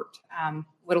the court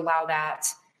would allow that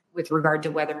with regard to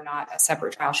whether or not a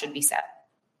separate trial should be set.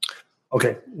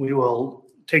 Okay, we will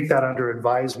take that under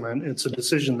advisement. It's a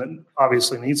decision that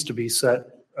obviously needs to be set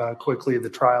quickly, the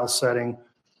trial setting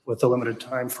with a limited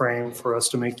time frame for us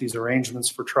to make these arrangements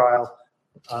for trial.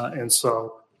 And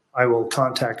so I will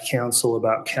contact counsel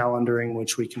about calendaring,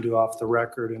 which we can do off the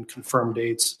record, and confirm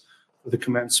dates for the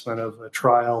commencement of a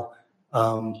trial.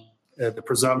 The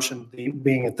presumption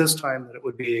being at this time that it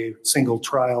would be a single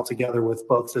trial together with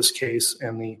both this case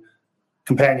and the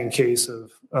companion case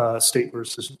of State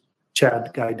versus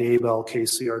Chad Guy Daybell,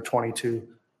 case CR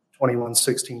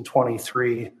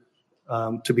 22-21-16-23,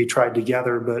 to be tried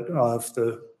together. But if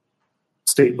the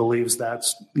state believes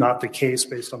that's not the case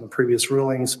based on the previous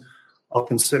rulings, I'll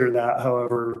consider that.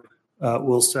 However,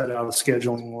 we'll set out a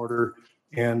scheduling order,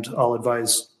 and I'll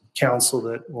advise counsel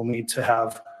that we'll need to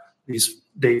have these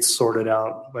dates sorted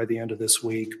out by the end of this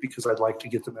week, because I'd like to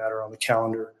get the matter on the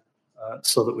calendar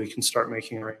so that we can start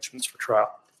making arrangements for trial.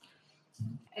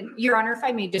 And Your Honor, if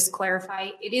I may just clarify,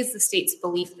 it is the state's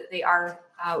belief that they are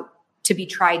to be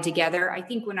tried together. I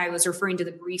think when I was referring to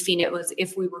the briefing, it was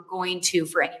if we were going to,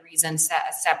 for any reason, set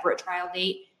a separate trial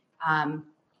date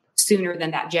sooner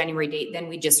than that January date, then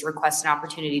we just request an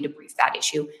opportunity to brief that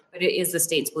issue. But it is the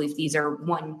state's belief these are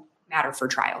one matter for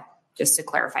trial, just to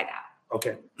clarify that.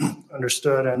 Okay,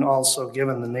 understood. And also,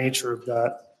 given the nature of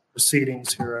that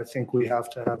proceedings here, I think we have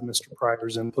to have Mr.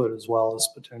 Pryor's input, as well as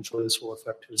potentially this will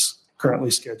affect his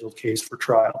currently scheduled case for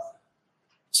trial.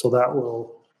 So that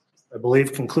will, I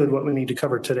believe, conclude what we need to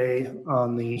cover today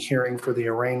on the hearing for the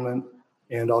arraignment.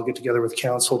 And I'll get together with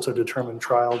counsel to determine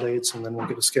trial dates, and then we'll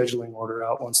get a scheduling order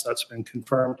out once that's been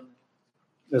confirmed.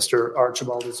 Mr.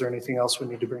 Archibald, is there anything else we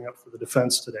need to bring up for the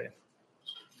defense today?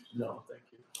 No, thank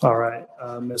you. All right.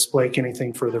 Ms. Blake,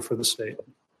 anything further for the state?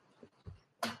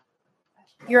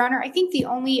 Your Honor, I think the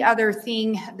only other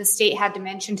thing the state had to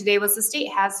mention today was the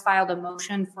state has filed a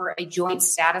motion for a joint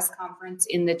status conference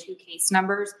in the two case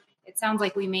numbers. It sounds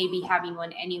like we may be having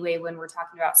one anyway when we're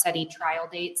talking about setting trial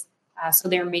dates. So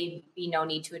there may be no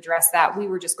need to address that. We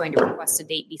were just going to request a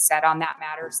date be set on that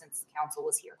matter since the counsel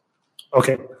was here.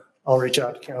 Okay. I'll reach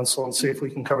out to counsel and see if we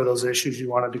can cover those issues you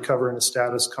wanted to cover in a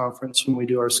status conference when we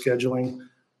do our scheduling.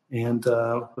 And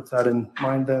with that in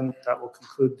mind, then that will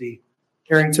conclude the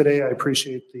hearing today. I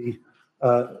appreciate the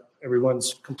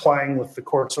everyone's complying with the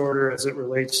court's order as it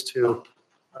relates to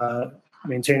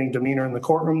maintaining demeanor in the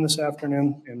courtroom this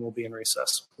afternoon, and we'll be in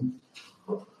recess.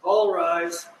 All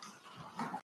rise.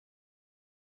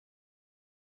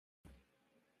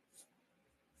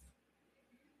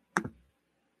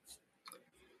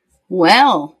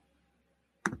 Well,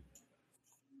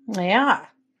 Yeah.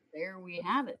 there we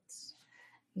have it.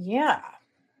 Yeah.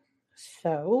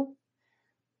 So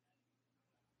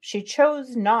she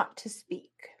chose not to speak.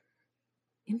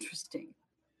 Interesting.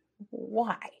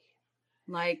 Why?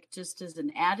 Like, just as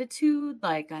an attitude,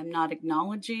 like I'm not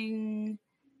acknowledging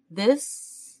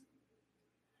this.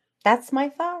 That's my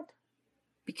thought.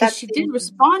 Because she did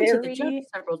respond to the judge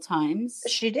several times.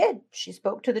 She did. She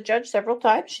spoke to the judge several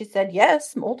times. She said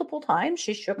yes multiple times.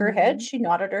 She shook her head. She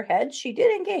nodded her head. She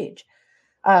did engage.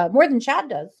 More than Chad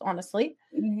does, honestly.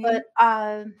 But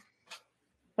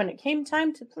when it came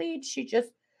time to plead, she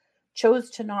just chose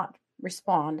to not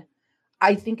respond.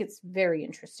 I think it's very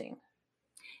interesting.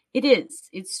 It is.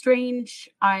 It's strange.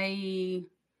 I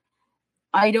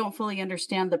don't fully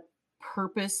understand the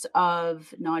purpose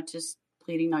of not just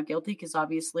pleading not guilty, because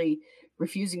obviously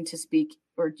refusing to speak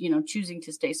or, choosing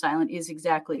to stay silent is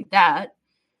exactly that.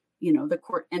 The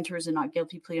court enters a not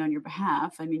guilty plea on your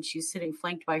behalf. I mean, she's sitting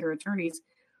flanked by her attorneys.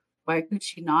 Why could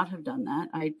she not have done that?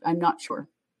 I'm not sure.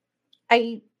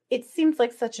 It seems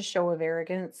like such a show of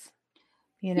arrogance,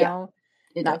 not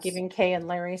does. giving Kay and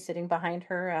Larry sitting behind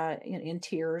her in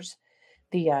tears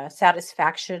the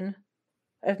satisfaction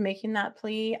of making that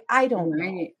plea. I don't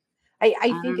know.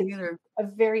 I think it's a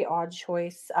very odd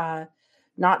choice,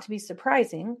 not to be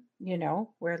surprising,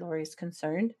 where Lori's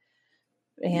concerned.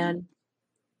 And,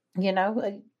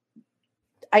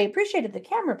 I appreciated the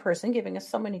camera person giving us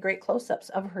so many great close-ups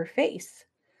of her face.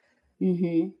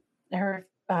 Her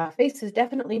face has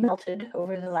definitely melted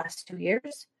over the last 2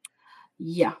 years.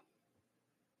 Yeah.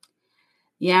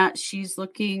 Yeah, she's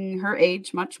looking her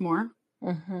age much more.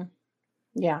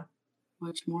 Yeah.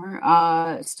 Much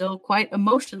more. Still quite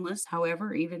emotionless,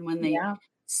 however, even when they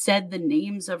said the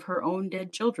names of her own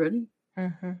dead children.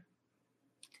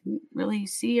 Didn't really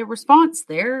see a response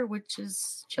there, which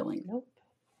is chilling. Nope.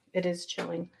 It is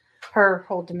chilling. Her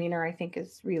whole demeanor, I think,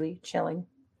 is really chilling.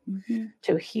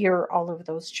 To hear all of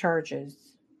those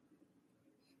charges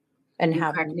and You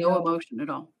have crack them no know. emotion at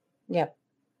all. Yep.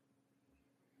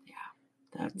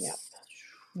 That's Yep.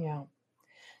 Yeah.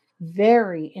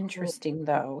 Very Oh. interesting,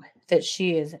 though, that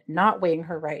she is not waiving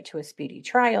her right to a speedy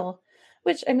trial,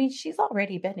 which, I mean, she's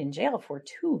already been in jail for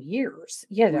 2 years.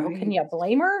 You know, can Right. you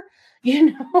blame her?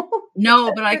 You know? No,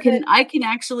 but For the I can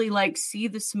actually, like, see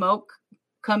the smoke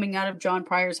coming out of John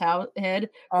Pryor's head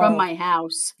from Oh. my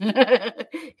house.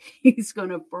 He's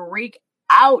gonna freak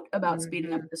out about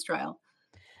speeding up Mhm. this trial.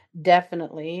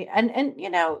 Definitely. And you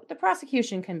know, the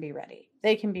prosecution can be ready.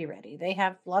 They can be ready. They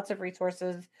have lots of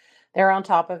resources. They're on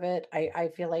top of it. I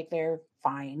feel like they're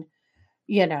fine.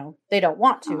 You know, they don't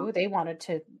want Oh, to. They wanted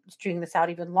to string this out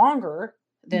even longer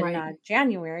than right.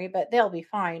 January, but they'll be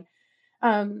fine.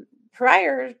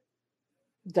 Prior,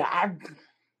 I-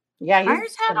 yeah, he's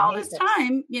Pryor's had gonna all hate this this.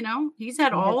 time, you know? He's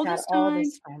had He has all had this all time.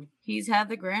 this time. He's had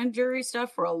the grand jury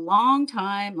stuff for a long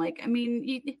time. Like, I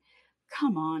mean,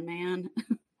 come on, man.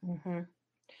 Hmm.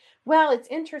 Well, it's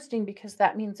interesting because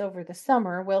that means over the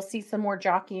summer we'll see some more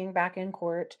jockeying back in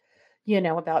court, you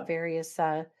know, about various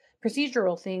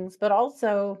procedural things, but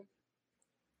also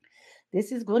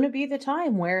this is going to be the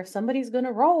time where if somebody's going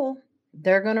to roll,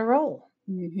 they're going to roll.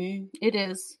 It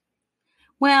is.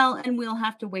 Well, and we'll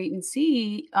have to wait and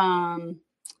see.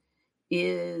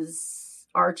 Is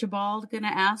Archibald going to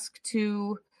ask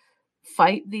to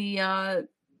fight the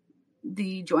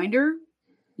joinder?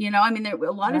 You know, I mean, there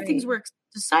a lot of things Right. were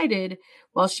decided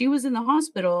while she was in the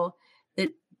hospital that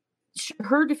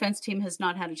her defense team has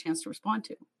not had a chance to respond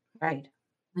to. Right.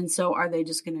 And so are they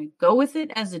just going to go with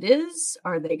it as it is?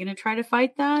 Are they going to try to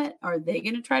fight that? Are they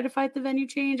going to try to fight the venue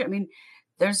change? I mean,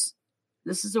 this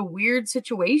is a weird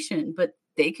situation, but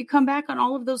they could come back on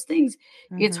all of those things.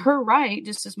 It's Hmm. her right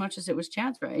just as much as it was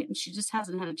Chad's right, and she just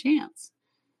hasn't had a chance.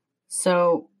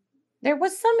 So, There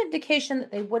was some indication that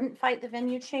they wouldn't fight the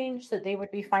venue change, that they would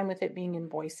be fine with it being in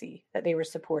Boise, that they were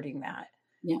supporting that.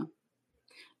 yeah.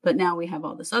 But now we have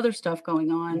all this other stuff going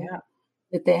on Yeah.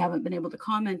 that they haven't been able to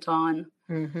comment on.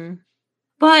 Hmm.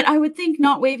 But I would think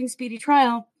not waiving speedy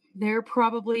trial, they're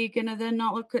probably going to then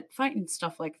not look at fighting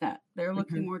stuff like that. They're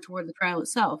looking Hmm. more toward the trial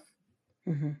itself,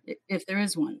 Hmm. if there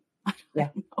is one. I Yeah.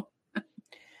 don't know.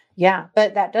 Yeah.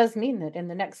 But that does mean that in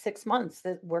the next 6 months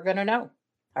that we're going to know.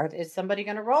 Is somebody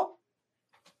going to roll?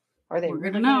 Are they We're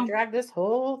going to really going to know. drag this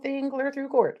whole thing clear through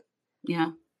court?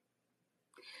 Yeah.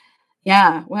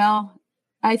 Yeah. Well,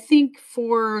 I think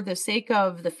for the sake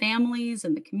of the families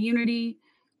and the community,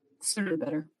 the sooner the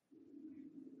better.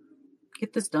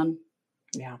 Get this done.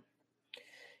 Yeah.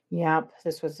 Yeah.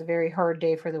 This was a very hard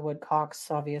day for the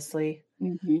Woodcocks, obviously.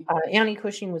 Mm-hmm. Annie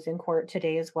Cushing was in court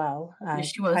today as well. Yes,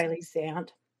 she was. Kylie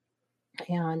Sant.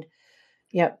 And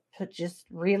yep, but just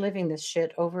reliving this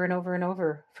shit over and over and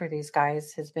over for these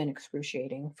guys has been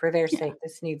excruciating. For their Yeah. sake,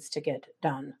 this needs to get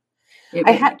done. It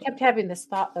I really does. kept having this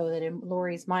thought though that in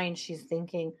Lori's mind, she's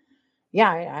thinking,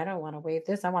 "Yeah, I don't want to waive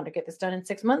this. I want to get this done in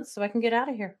 6 months so I can get out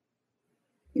of here."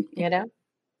 You know?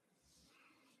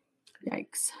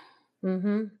 Yikes.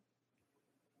 Mm-hmm.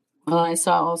 Well, I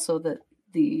saw also that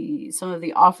some of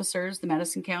the officers, the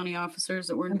Madison County officers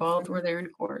that were involved, Mhm. were there in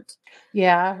court.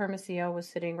 Yeah, Hermosillo was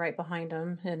sitting right behind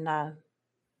him, and I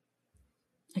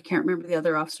can't remember the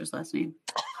other officer's last name.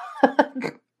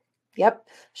 yep,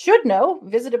 should know.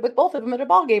 Visited with both of them at a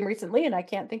ball game recently, and I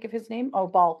can't think of his name. Oh,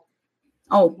 Ball.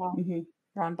 Oh, Ball. mm-hmm.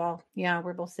 Ron Ball. Yeah,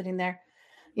 we're both sitting there.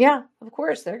 Yeah, of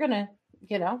course they're gonna.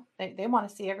 You know, they want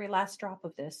to see every last drop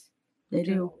of this. They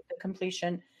To do. the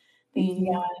completion.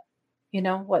 Mm-hmm. You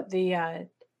know what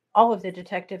all of the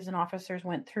detectives and officers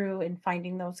went through in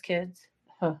finding those kids.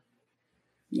 Huh.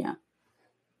 Yeah.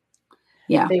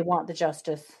 Yeah. They want the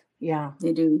justice. Yeah.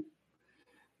 They do.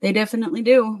 They definitely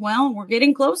do. Well, we're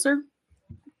getting closer.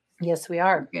 Yes, we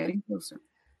are. We're getting closer.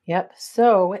 Yep.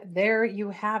 So there you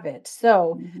have it.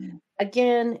 So Mm-hmm.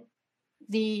 again,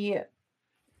 the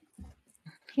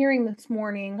hearing this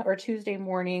morning or Tuesday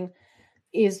morning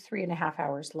is 3.5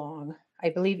 hours long. I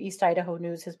believe East Idaho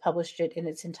News has published it in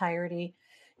its entirety.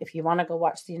 If you want to go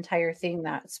watch the entire thing,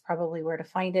 that's probably where to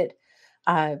find it.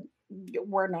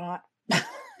 We're not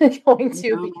going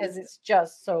to No. because it's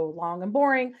just so long and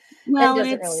boring Well, and and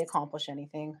doesn't really accomplish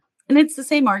anything. it's the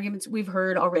same arguments we've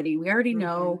heard already. We already Mhm.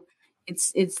 know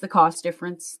it's the cost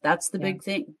difference. That's the Yeah. big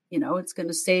thing. You know, it's going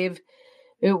to save.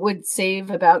 It would save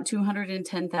about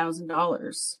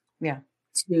 $210,000. Yeah.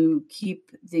 To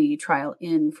keep the trial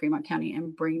in Fremont County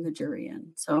and bring the jury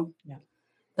in. So Yeah.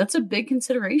 that's a big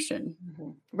consideration.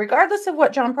 Mhm. Regardless of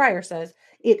what John Pryor says,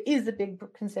 it is a big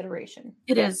consideration.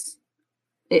 It is.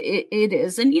 It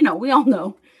is. And, you know, we all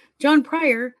know John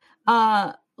Pryor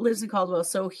lives in Caldwell.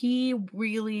 So he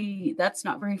really, that's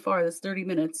not very far. That's 30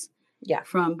 minutes Yeah.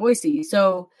 from Boise.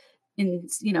 So in,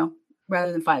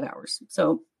 rather than 5 hours.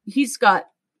 So he's got,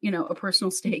 a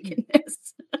personal stake in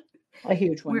this. A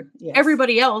huge one. Yes.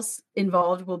 Everybody else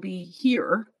involved will be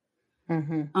here.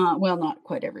 Mm-hmm. Well, not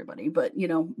quite everybody, but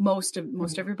most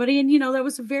everybody. And that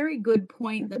was a very good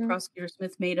point that Prosecutor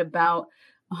Smith made about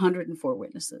 104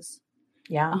 witnesses.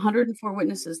 Yeah. 104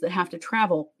 witnesses that have to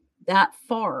travel that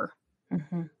far.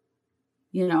 Mm-hmm.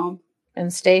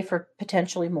 And stay for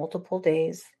potentially multiple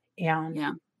days. And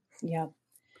yeah.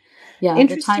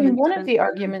 Interesting. One of the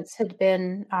arguments had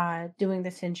been doing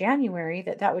this in January,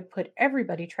 that would put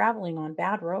everybody traveling on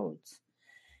bad roads.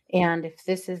 And if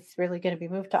this is really going to be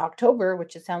moved to October,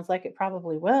 which it sounds like it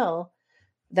probably will,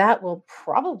 that will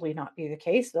probably not be the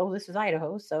case, though this is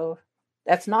Idaho. So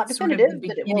that's not definitive,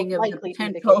 but it will likely be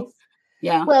the case.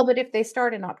 Yeah. Well, but if they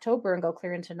start in October and go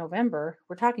clear into November,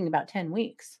 we're talking about 10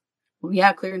 weeks. Well,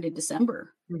 yeah, clear into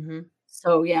December. Mm-hmm.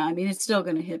 So, yeah, I mean, it's still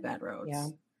going to hit bad roads. Yeah.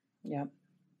 Yeah.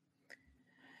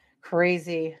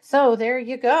 Crazy. So there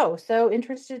you go. So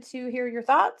interested to hear your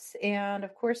thoughts. And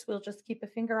of course, we'll just keep a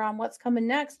finger on what's coming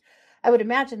next. I would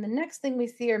imagine the next thing we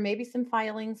see are maybe some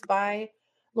filings by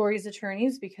Lori's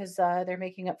attorneys because they're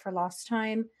making up for lost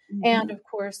time. Mm-hmm. And of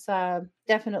course,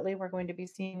 definitely we're going to be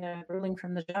seeing a ruling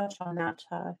from the judge on that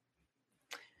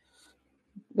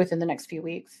within the next few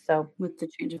weeks. So with the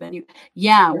change of venue.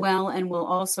 Yeah, well, and we'll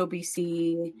also be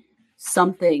seeing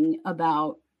something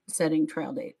about setting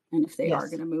trial date and if they are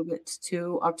going to move it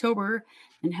to October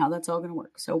and how that's all going to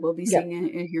work. So we'll be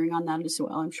seeing a hearing on that as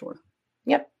well, I'm sure.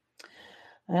 Yep.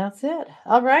 That's it.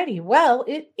 All righty. Well,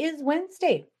 it is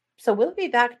Wednesday. So we'll be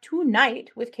back tonight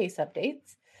with case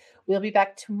updates. We'll be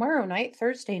back tomorrow night,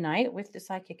 Thursday night, with the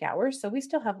Psychic Hour. So we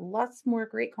still have lots more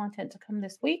great content to come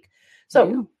this week.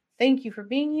 So thank you for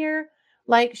being here.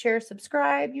 Like, share,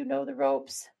 subscribe. You know the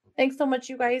ropes. Thanks so much,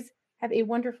 you guys. Have a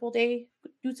wonderful day.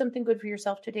 Do something good for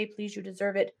yourself today, please. You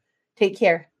deserve it. Take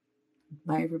care.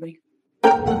 Bye, everybody.